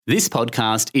This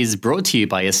podcast is brought to you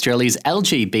by Australia's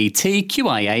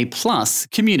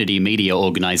LGBTQIA+ community media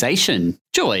organisation,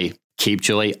 Joy. Keep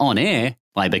Joy on air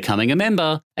by becoming a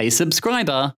member, a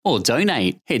subscriber, or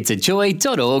donate. Head to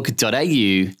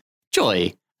joy.org.au.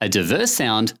 Joy, a diverse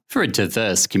sound for a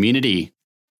diverse community.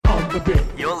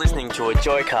 You're listening to a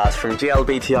Joycast from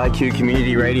GLBTIQ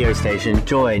community radio station,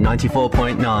 Joy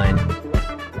 94.9.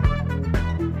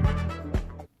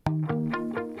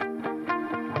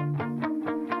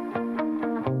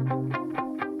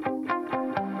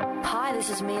 This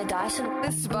is Mia Dyson.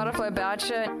 This is Butterfly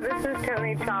Boucher. This is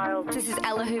Tony Childs. This is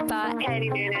Ella Hooper.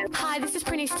 Katie Noonan. Hi, this is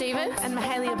Prinny Stevens. And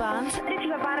Mahalia Barnes. This is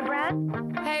Ivana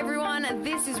Brown. Hey everyone,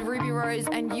 this is Ruby Rose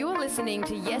and you are listening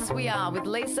to Yes We Are with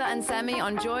Lisa and Sammy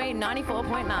on Joy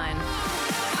 94.9.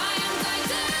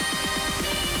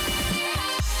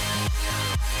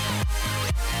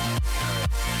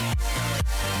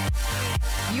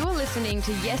 You are listening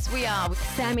to Yes We Are with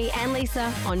Sammy and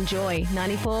Lisa on Joy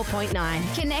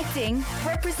 94.9. Connecting,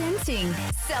 representing,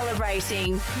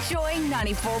 celebrating. Joy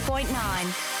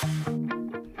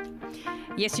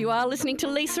 94.9. Yes, you are listening to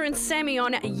Lisa and Sammy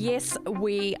on Yes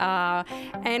We Are.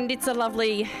 And it's a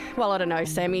lovely, well, I don't know,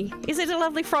 Sammy. Is it a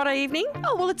lovely Friday evening?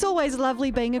 Oh, well, it's always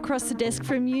lovely being across the desk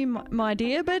from you, my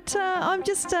dear, but I'm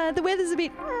just, the weather's a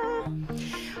bit...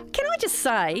 Can I just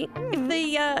say,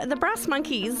 if the Brass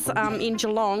Monkeys in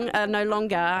Geelong no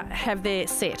longer have their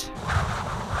set.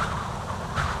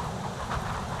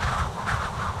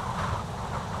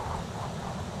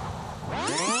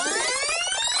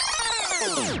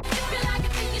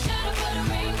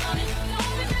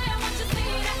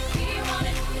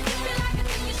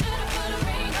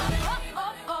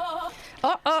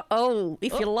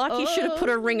 If you like, you should have put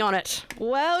a ring on it.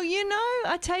 Well, you know,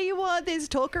 I tell you what, there's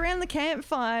talk around the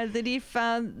campfire that if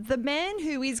the man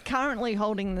who is currently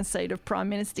holding the seat of Prime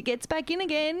Minister gets back in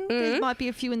again, there might be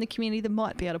a few in the community that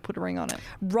might be able to put a ring on it.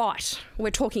 Right. We're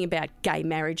talking about gay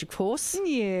marriage, of course.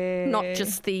 Yeah. Not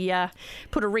just the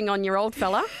put a ring on your old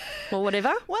fella or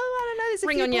whatever. Well, I don't know. There's a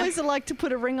few boys that like to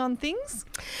put a ring on things.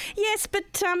 Yes,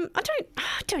 but I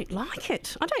don't like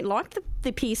it. I don't like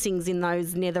the piercings in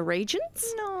those nether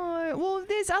regions. No. Well,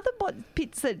 there's other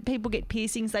bits that people get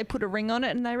piercings, they put a ring on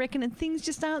it and they reckon and things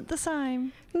just aren't the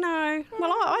same. No.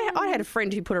 Well, I had a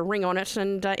friend who put a ring on it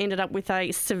and ended up with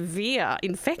a severe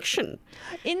infection.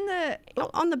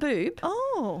 On the boob.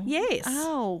 Oh. Yes.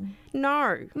 Oh.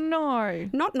 No.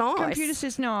 Not nice. Computer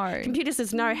says no. Computer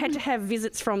says no. Had to have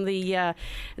visits from the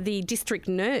district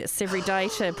nurse every day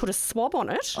to put a swab on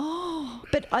it. Oh.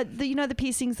 But the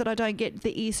piercings that I don't get,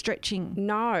 the ear stretching.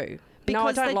 No.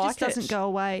 Because I don't like it. Just doesn't go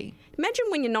away. Imagine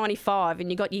when you're 95 and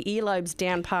you got your earlobes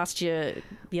down past your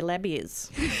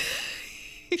labias.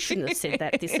 Shouldn't have said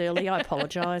that this early. I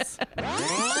apologise.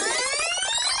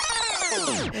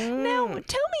 Now,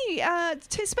 tell me,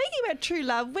 speaking about true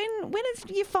love, when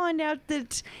you find out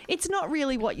that it's not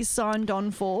really what you signed on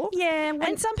for? Yeah,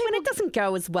 when it doesn't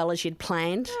go as well as you'd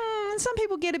planned. Some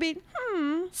people get a bit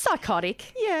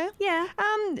psychotic. Yeah. Yeah.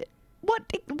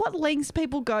 What lengths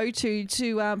people go to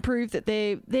prove that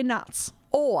they're nuts?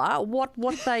 Or what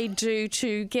they do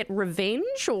to get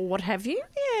revenge or what have you.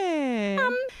 Yeah.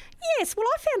 Yes, well,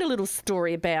 I found a little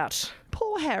story about...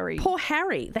 Poor Harry,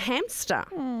 the hamster.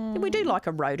 We do like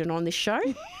a rodent on this show.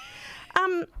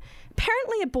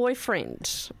 Apparently a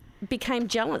boyfriend became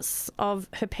jealous of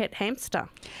her pet hamster.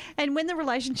 And when the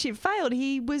relationship failed,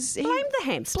 he blamed the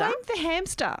hamster.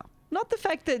 Not the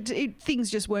fact that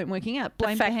things just weren't working out.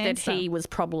 The fact that he was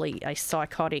probably a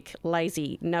psychotic,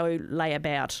 lazy, no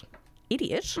layabout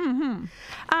idiot. Mm-hmm.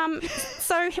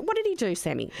 So what did he do,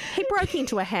 Sammy? He broke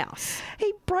into a house.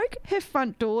 He broke her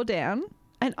front door down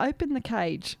and opened the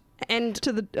cage.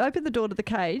 Opened the door to the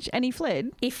cage and he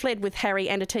fled. He fled with Harry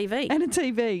and a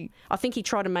TV. I think he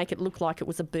tried to make it look like it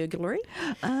was a burglary.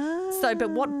 But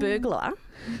what burglar,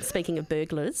 speaking of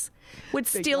burglars, would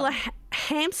steal a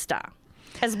hamster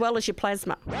as well as your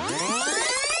plasma?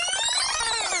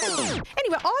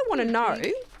 Anyway, I want to know,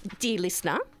 dear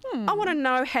listener, I want to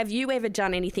know, have you ever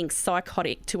done anything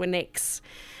psychotic to an ex?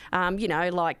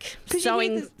 Like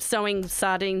sewing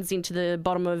sardines into the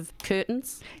bottom of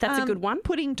curtains. That's a good one.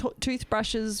 Putting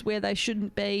toothbrushes where they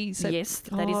shouldn't be. So, yes,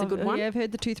 that is a good one. Yeah, I've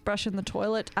heard the toothbrush in the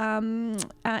toilet.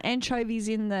 Anchovies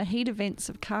in the heater vents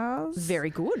of cars. Very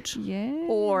good. Yeah.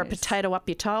 Or a potato up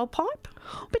your tailpipe.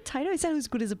 Potato, is that as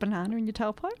good as a banana in your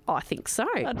tailpipe? I think so.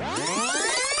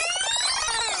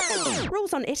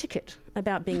 Rules on etiquette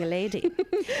about being a lady.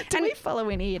 Do we follow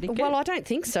any etiquette? Well, I don't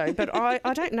think so, but I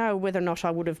don't know whether or not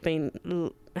I would have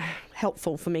been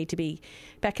helpful for me to be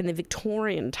back in the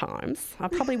Victorian times. I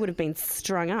probably would have been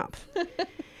strung up.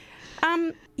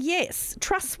 Yes,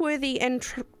 trustworthy and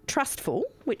trustful,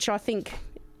 which I think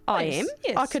I am.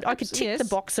 Yes, I could tick the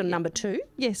box on number 2.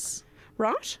 Yes.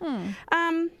 Right?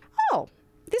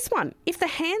 This one. If the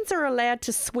hands are allowed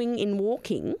to swing in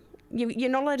walking, you're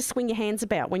not allowed to swing your hands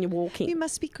about when you're walking. You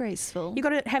must be graceful. You've got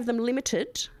to have them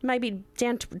limited, maybe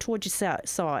down towards your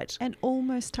side. And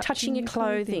almost touching your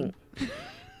clothing.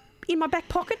 In my back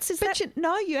pockets,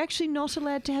 No, you're actually not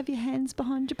allowed to have your hands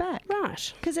behind your back.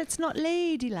 Right. Because that's not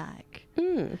ladylike.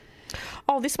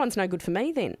 Oh, this one's no good for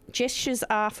me then. Gestures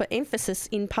are for emphasis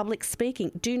in public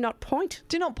speaking. Do not point.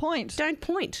 Do not point. Don't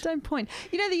point. Don't point.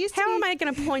 You know, there used to How be... am I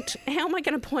going to point? How am I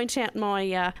going to point out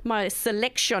my my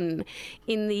selection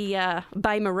in the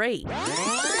Bain Marie?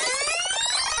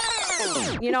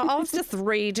 You know, I was just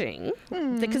reading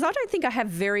because I don't think I have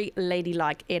very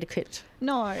ladylike etiquette.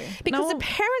 No. Because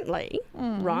apparently,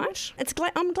 right,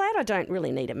 I'm glad I don't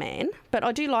really need a man, but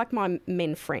I do like my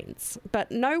men friends.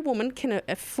 But no woman can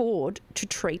afford to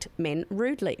treat men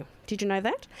rudely. Did you know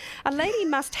that? A lady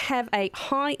must have a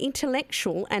high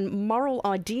intellectual and moral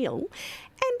ideal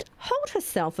and hold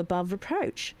herself above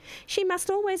reproach. She must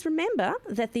always remember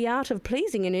that the art of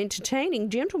pleasing and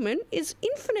entertaining gentlemen is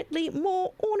infinitely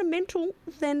more ornamental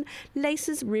than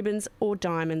laces, ribbons or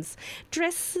diamonds.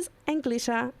 Dresses and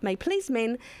glitter may please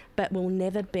men, but will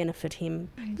never benefit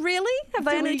him. Really? Have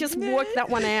they only just worked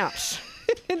that one out?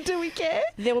 Do we care?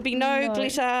 There will be no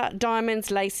glitter,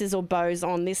 diamonds, laces or bows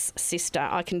on this, sister.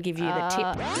 I can give you the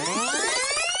tip.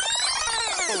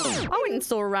 I went and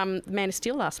saw Man of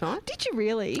Steel last night. Did you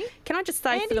really? Can I just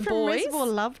say Andy for the from boys Reservoir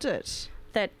loved it.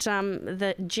 that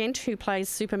the gent who plays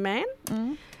Superman,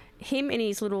 him in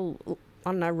his little,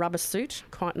 I don't know, rubber suit,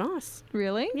 quite nice.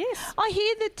 Really? Yes. I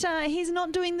hear that he's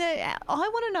not doing the... I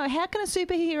want to know, how can a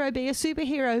superhero be a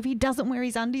superhero if he doesn't wear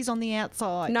his undies on the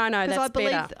outside? No, that's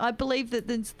better. I believe that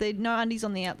there's no undies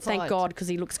on the outside. Thank God, because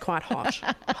he looks quite hot.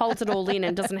 Holds it all in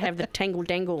and doesn't have the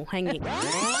tangle-dangle hanging.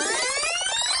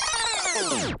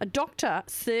 Dr.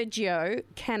 Sergio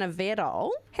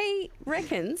Canavero, he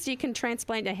reckons you can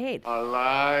transplant a head.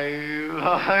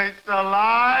 Alive! It's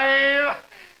alive!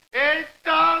 It's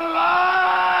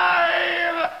alive!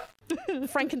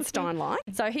 Frankenstein-like.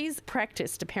 So he's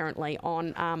practiced apparently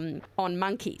on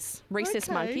monkeys, rhesus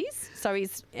monkeys. So you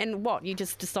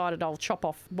just decided I'll chop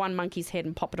off one monkey's head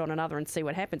and pop it on another and see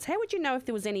what happens. How would you know if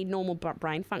there was any normal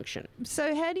brain function?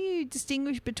 So how do you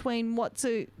distinguish between what's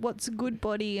a good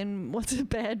body and what's a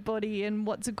bad body and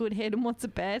what's a good head and what's a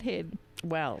bad head?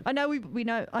 Well, I know we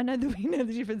know the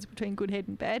difference between good head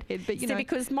and bad head, but you know,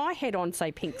 because my head on,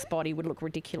 say, Pink's body would look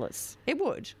ridiculous. It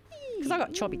would. Because I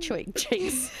got choppy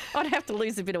cheeks. I'd have to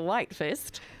lose a bit of weight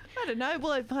first. I don't know.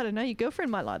 Well, I don't know. Your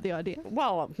girlfriend might like the idea.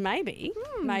 Well, maybe.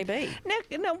 Maybe.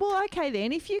 Now, well, okay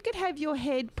then. If you could have your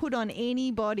head put on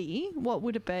anybody, what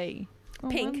would it be?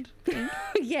 Pink.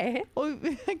 Yeah. Oh,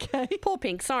 okay. Poor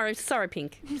Pink. Sorry,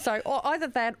 Pink. So either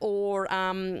that or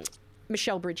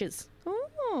Michelle Bridges.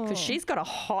 Oh. Because she's got a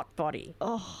hot body.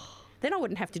 Oh. Then I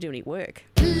wouldn't have to do any work.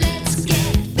 Let's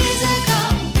get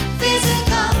physical.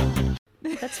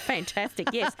 That's fantastic.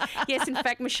 Yes. In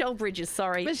fact, Michelle Bridges.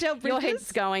 Sorry, Michelle Bridges. Your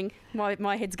head's going.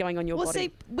 My head's going on your body. Well,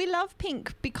 see, we love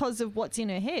Pink because of what's in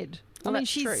her head. Well, I mean, that's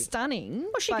she's true. stunning.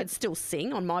 Well, she could still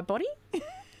sing on my body.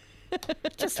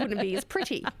 Just wouldn't be as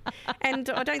pretty. And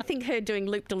I don't think her doing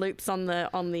loop-de-loops on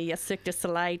the Cirque du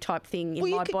Soleil type thing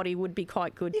in my body would be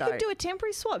quite good, though. You could do a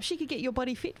temporary swap. She could get your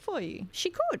body fit for you.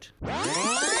 She could. Now,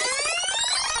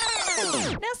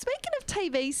 speaking of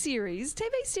TV series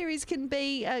can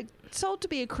be sold to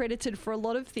be accredited for a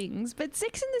lot of things, but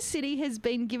Sex and the City has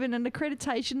been given an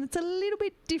accreditation that's a little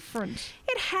bit different.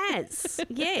 It has,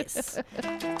 yes.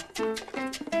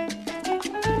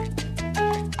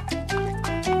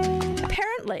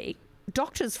 Apparently,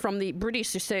 doctors from the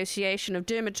British Association of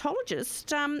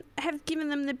Dermatologists have given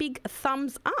them the big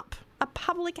thumbs up. A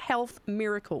public health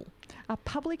miracle. A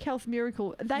public health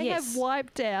miracle. They Yes. have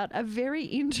wiped out a very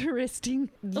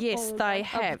interesting... Yes, Oh, they I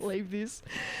have. can't believe this.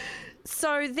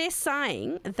 So they're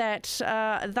saying that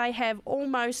they have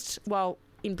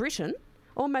in Britain,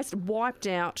 almost wiped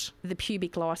out the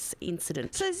pubic lice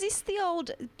incident. So is this the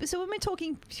old... So when we're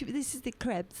talking... This is the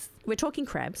crabs. We're talking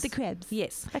crabs. The crabs.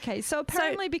 Yes. Okay, so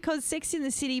apparently because Sex in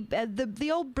the City,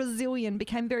 the old Brazilian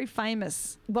became very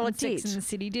famous. Well, on it Sex did. in the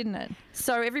City, didn't it?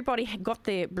 So everybody got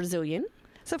their Brazilian.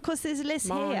 So of course there's less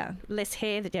hair. Less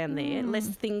hair down there, less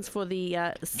things for the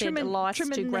said lice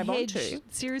to grab onto.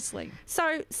 Seriously.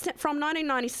 So from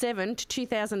 1997 to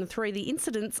 2003, the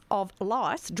incidence of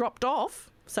lice dropped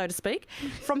off, so to speak,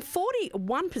 from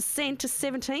 41% to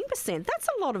 17%. That's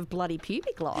a lot of bloody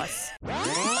pubic lice.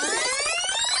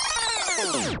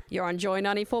 You're on Joy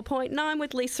 94.9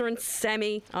 with Lisa and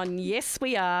Sammy on Yes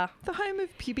We Are. The home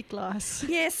of pubic glass.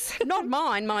 Yes, not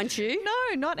mine, mind you.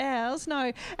 No, not ours,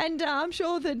 no. And I'm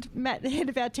sure that Matt, the head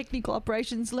of our technical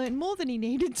operations, learned more than he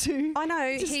needed to. I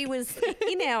know, he was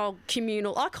in our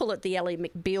communal, I call it the Ellie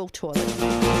McBeal toilet.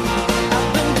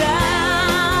 Up and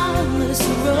down this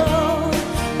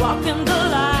road, walking the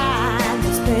line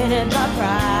that's painted by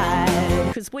pride.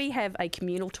 Because we have a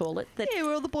communal toilet that... Yeah,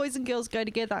 where all the boys and girls go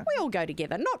together. We all go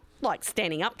together, not like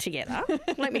standing up together.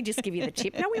 Let me just give you the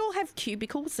tip. No, we all have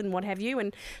cubicles and what have you,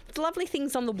 and lovely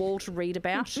things on the wall to read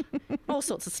about, all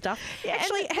sorts of stuff. Yeah,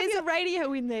 actually, there's a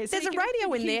radio in there. So there's a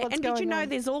radio in there, and did you know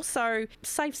there's also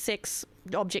safe sex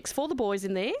objects for the boys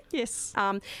in there? Yes.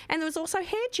 And there was also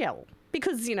hair gel,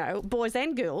 because, you know, boys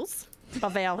and girls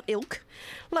of our ilk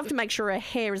love to make sure our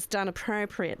hair is done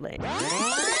appropriately.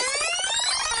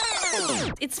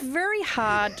 It's very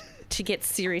hard to get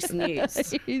serious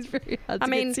news. It is very hard to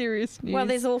get serious news. Well,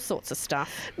 there's all sorts of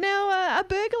stuff. Now, a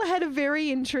burglar had a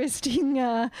very interesting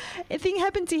thing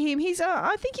happen to him.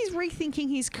 I think he's rethinking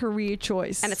his career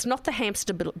choice. And it's not the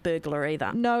hamster burglar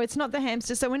either. No, it's not the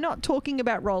hamster. So we're not talking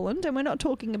about Roland and we're not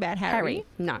talking about Harry.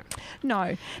 No.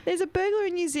 No. There's a burglar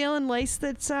in New Zealand, Lise,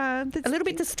 that's a little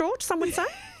bit distraught, some would say.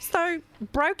 So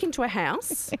broke into a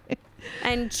house.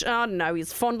 And, I don't know,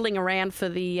 he's fondling around for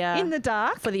the... in the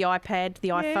dark. For the iPad, the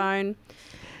iPhone,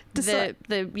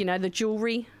 the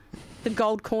jewellery, the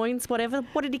gold coins, whatever.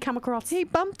 What did he come across? He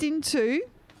bumped into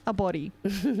a body.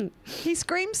 He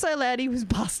screamed so loud he was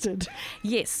busted.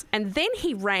 Yes, and then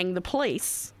he rang the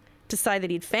police to say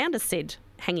that he'd found a said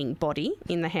hanging body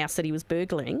in the house that he was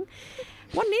burgling.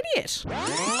 What an idiot.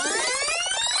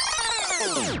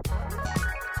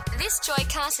 This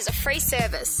Joycast is a free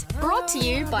service brought to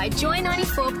you by Joy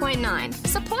 94.9.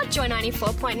 Support Joy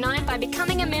 94.9 by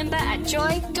becoming a member at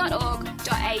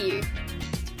joy.org.au.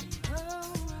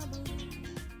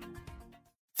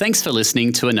 Thanks for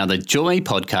listening to another Joy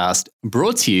podcast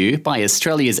brought to you by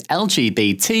Australia's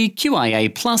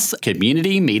LGBTQIA+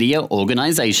 community media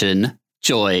organisation,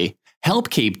 Joy. Help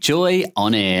keep Joy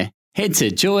on air. Head to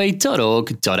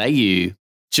joy.org.au.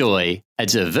 Joy, a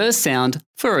diverse sound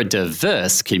for a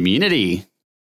diverse community.